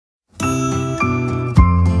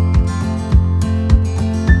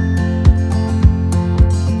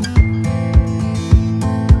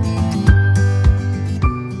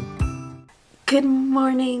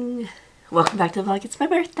morning. Welcome back to the vlog. It's my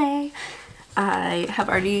birthday. I have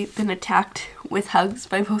already been attacked with hugs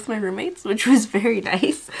by both my roommates, which was very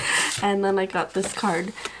nice. And then I got this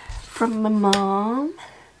card from my mom.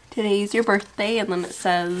 Today's your birthday, and then it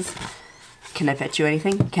says, "Can I fetch you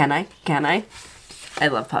anything? Can I? Can I?" I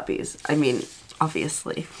love puppies. I mean,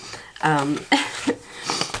 obviously. And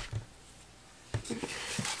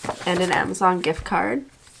an Amazon gift card,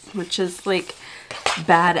 which is like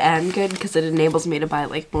bad and good because it enables me to buy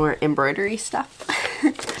like more embroidery stuff.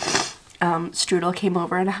 Strudel came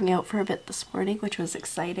over and hung out for a bit this morning, which was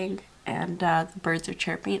exciting, and the birds are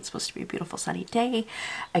chirping. It's supposed to be a beautiful sunny day.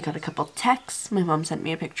 I got a couple texts. My mom sent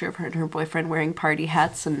me a picture of her and her boyfriend wearing party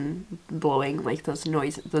hats and blowing like those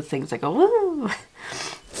the things that go woo.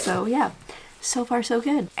 So yeah, so far so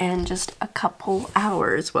good. And just a couple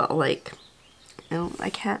hours, well, like, I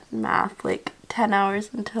can't math, like 10 hours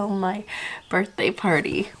until my birthday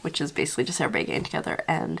party, which is basically just everybody getting together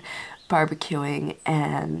and barbecuing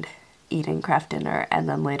and eating craft dinner, and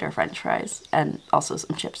then later french fries and also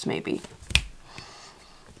some chips maybe.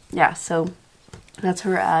 Yeah, so that's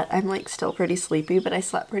where we're at. I'm like still pretty sleepy, but I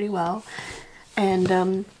slept pretty well. And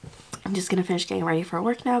I'm just gonna finish getting ready for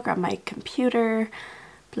work now, grab my computer,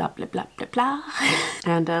 blah blah blah blah blah.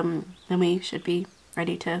 And then we should be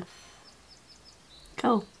ready to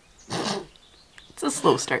go. It's a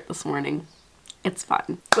slow start this morning. It's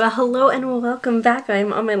fun. Well, hello and welcome back.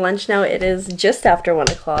 I'm on my lunch now. It is just after 1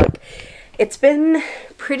 o'clock. It's been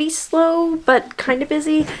pretty slow, but kind of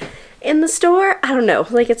busy in the store. I don't know,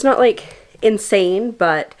 like it's not like insane,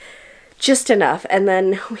 but just enough. And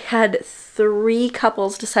then we had 3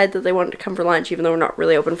 couples decide that they wanted to come for lunch, even though we're not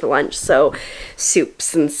really open for lunch. So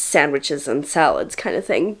soups and sandwiches and salads kind of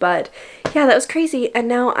thing. But yeah, that was crazy. And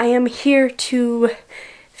now I am here to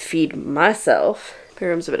feed myself. My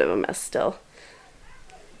room's a bit of a mess still.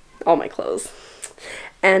 All my clothes.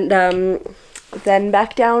 And then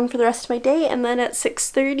back down for the rest of my day, and then at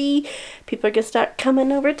 6:30 people are gonna start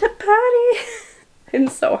coming over to party. I'm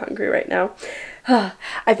so hungry right now.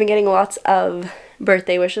 I've been getting lots of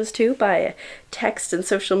birthday wishes too by text and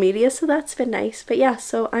social media, so that's been nice. But yeah,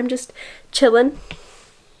 so I'm just chilling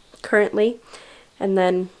currently, and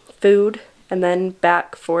then food, and then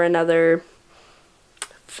back for another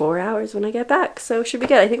 4 hours when I get back, so should be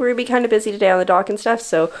good. I think we're gonna be kind of busy today on the dock and stuff,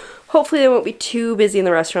 so hopefully they won't be too busy in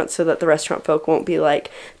the restaurant so that the restaurant folk won't be like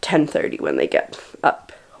 10:30 when they get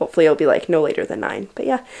up. Hopefully it'll be like no later than 9. But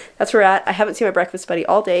yeah, that's where we're at. I haven't seen my breakfast buddy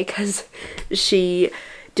all day because she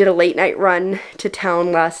did a late night run to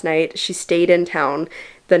town last night. She stayed in town,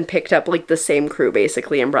 then picked up like the same crew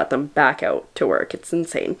basically and brought them back out to work. It's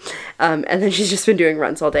insane. And then she's just been doing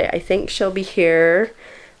runs all day. I think she'll be here,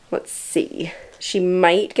 let's see. She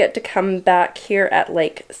might get to come back here at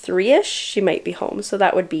like 3-ish. She might be home, so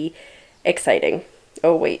that would be exciting.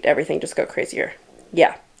 Oh wait, everything just got crazier.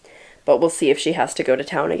 Yeah, but we'll see if she has to go to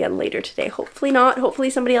town again later today. Hopefully not. Hopefully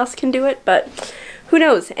somebody else can do it, but who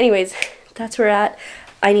knows. Anyways, that's where we're at.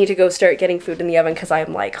 I need to go start getting food in the oven because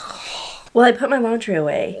I'm like, well, I put my laundry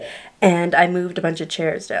away and I moved a bunch of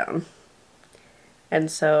chairs down. And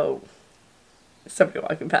so somebody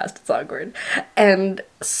walking past, it's awkward. And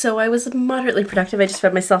so I was moderately productive. I just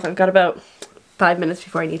fed myself. I've got about 5 minutes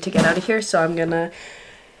before I need to get out of here, so I'm gonna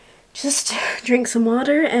just drink some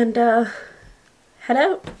water and head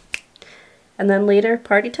out. And then later,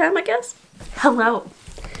 party time, I guess. Hello.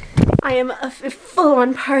 I am a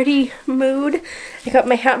full-on party mood. I got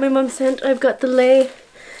my hat my mom sent. I've got the lei.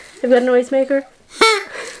 I've got a noisemaker.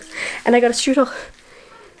 And I got a strudel.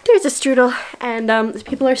 There's a strudel, and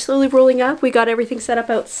people are slowly rolling up. We got everything set up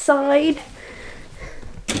outside.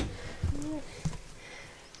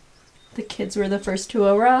 The kids were the first to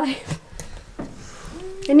arrive.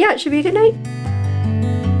 And yeah, it should be a good night.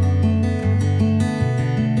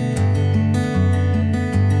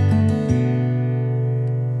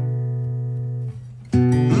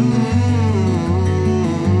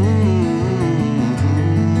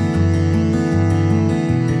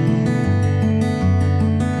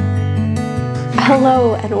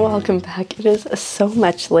 Hello and welcome back. It is so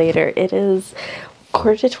much later. It is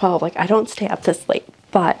 11:45. Like, I don't stay up this late,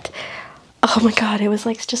 but oh my god, it was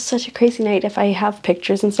like just such a crazy night. If I have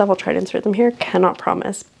pictures and stuff, I'll try to insert them here. Cannot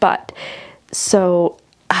promise. But so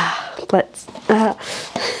let's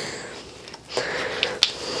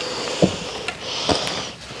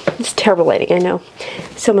it's terrible lighting, I know.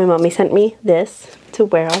 So my mommy sent me this to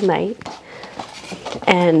wear all night,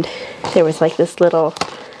 and there was like this little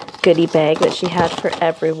goodie bag that she had for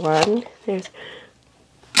everyone. There's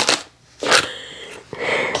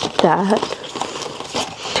that,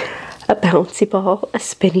 a bouncy ball, a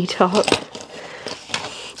spinny top,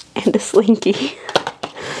 and a slinky.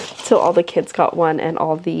 So all the kids got one, and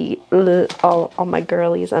all my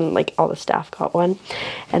girlies and like all the staff got one.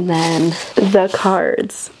 And then the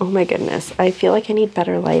cards. Oh my goodness. I feel like I need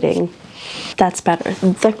better lighting. That's better.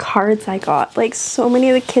 The cards I got. Like so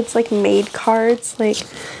many of the kids like made cards. Like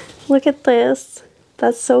look at this.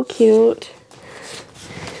 That's so cute.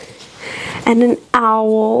 And an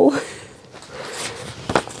owl.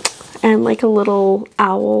 And like a little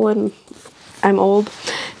owl, and I'm old.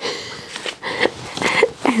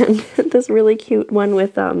 And this really cute one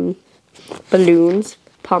with balloons,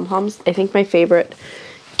 pom-poms. I think my favorite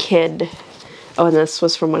kid, oh, and this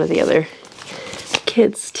was from one of the other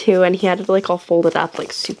kids too, and he had it like all folded up,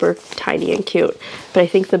 like super tiny and cute. But I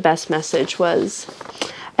think the best message was,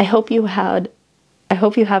 I hope you have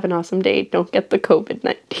an awesome day. Don't get the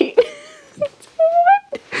COVID-19.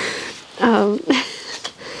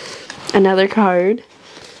 Another card.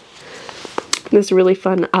 This really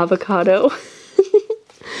fun avocado.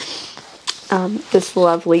 This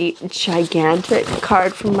lovely gigantic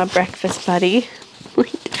card from my breakfast buddy.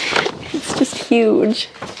 Like, it's just huge.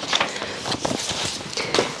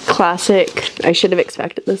 Classic. I should have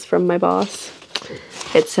expected this from my boss.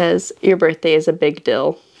 It says, your birthday is a big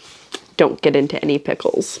deal. Don't get into any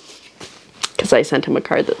pickles. Because I sent him a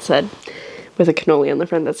card that said, with a cannoli on the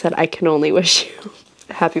front that said, I can only wish you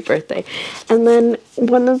a happy birthday. And then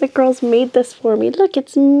one of the girls made this for me. Look,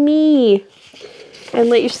 it's me. And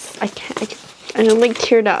like, I'm like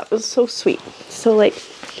teared up. It was so sweet. So like,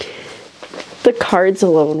 the cards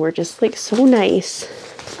alone were just like so nice.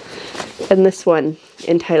 And this one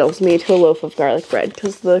entitles me to a loaf of garlic bread,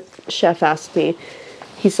 because the chef asked me,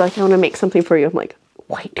 he's like, I want to make something for you. I'm like,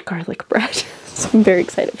 white garlic bread. So I'm very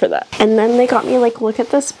excited for that. And then they got me like, look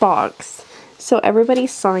at this box. So everybody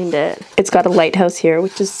signed it. It's got a lighthouse here,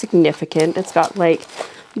 which is significant. It's got like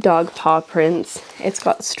dog paw prints. It's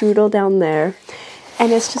got strudel down there.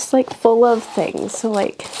 And it's just like full of things. So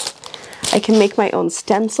like I can make my own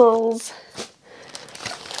stencils.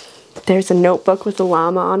 There's a notebook with a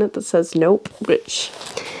llama on it that says nope, which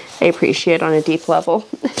I appreciate on a deep level.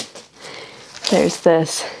 There's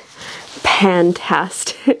this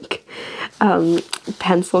fantastic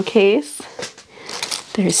pencil case.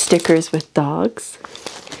 There's stickers with dogs.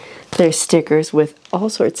 There's stickers with all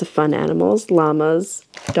sorts of fun animals. Llamas,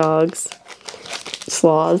 dogs,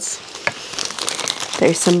 sloths.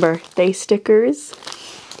 There's some birthday stickers.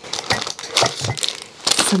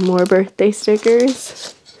 Some more birthday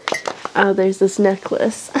stickers. Oh, there's this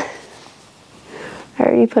necklace. I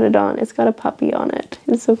already put it on. It's got a puppy on it.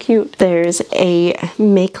 It's so cute. There's a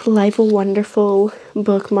Make Life a Wonderful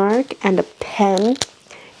bookmark, and a pen.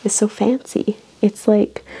 It's so fancy. It's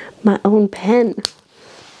like my own pen.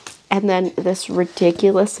 And then this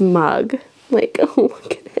ridiculous mug. Like, oh,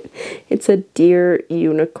 look at it. It's a deer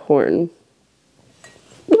unicorn.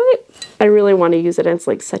 What? I really want to use it, and it's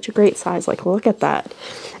like such a great size. Like, look at that.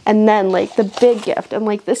 And then like the big gift, and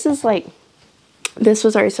like this is like, this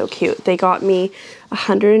was already so cute. They got me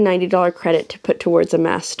 $190 credit to put towards a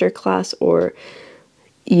master class or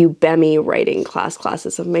Udemy writing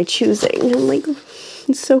classes of my choosing. And like,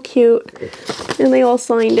 it's so cute. And they all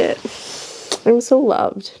signed it. I'm so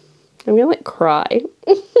loved. I'm gonna like cry.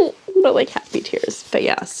 But like happy tears. But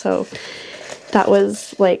yeah, so that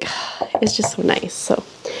was like, it's just so nice. So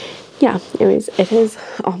yeah, anyways, it is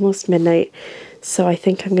almost midnight. So I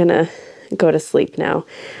think I'm gonna go to sleep now.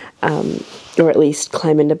 Or at least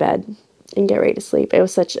climb into bed and get ready to sleep. It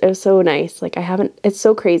was so nice. Like it's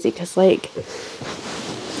so crazy because like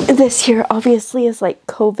this year obviously is like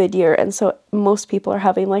COVID year, and so most people are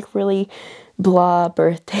having like really blah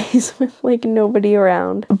birthdays with like nobody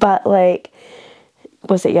around. But like,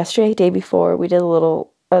 was it yesterday, day before, we did a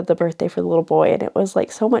little the birthday for the little boy, and it was like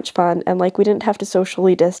so much fun, and like we didn't have to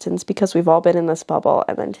socially distance because we've all been in this bubble.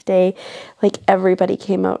 And then today, like everybody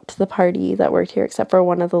came out to the party that worked here except for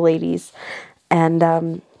one of the ladies,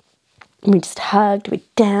 and we just hugged, we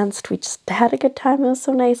danced, we just had a good time. It was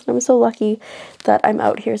so nice, and I'm so lucky that I'm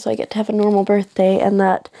out here so I get to have a normal birthday, and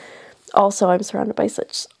that also I'm surrounded by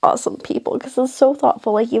such awesome people because it's so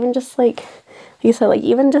thoughtful. Like even just like you said, like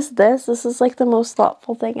even just this is like the most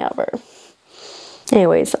thoughtful thing ever.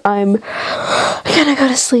 Anyways, I'm gonna go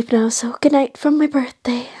to sleep now, so good night from my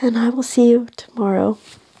birthday, and I will see you tomorrow.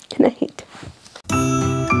 Good night.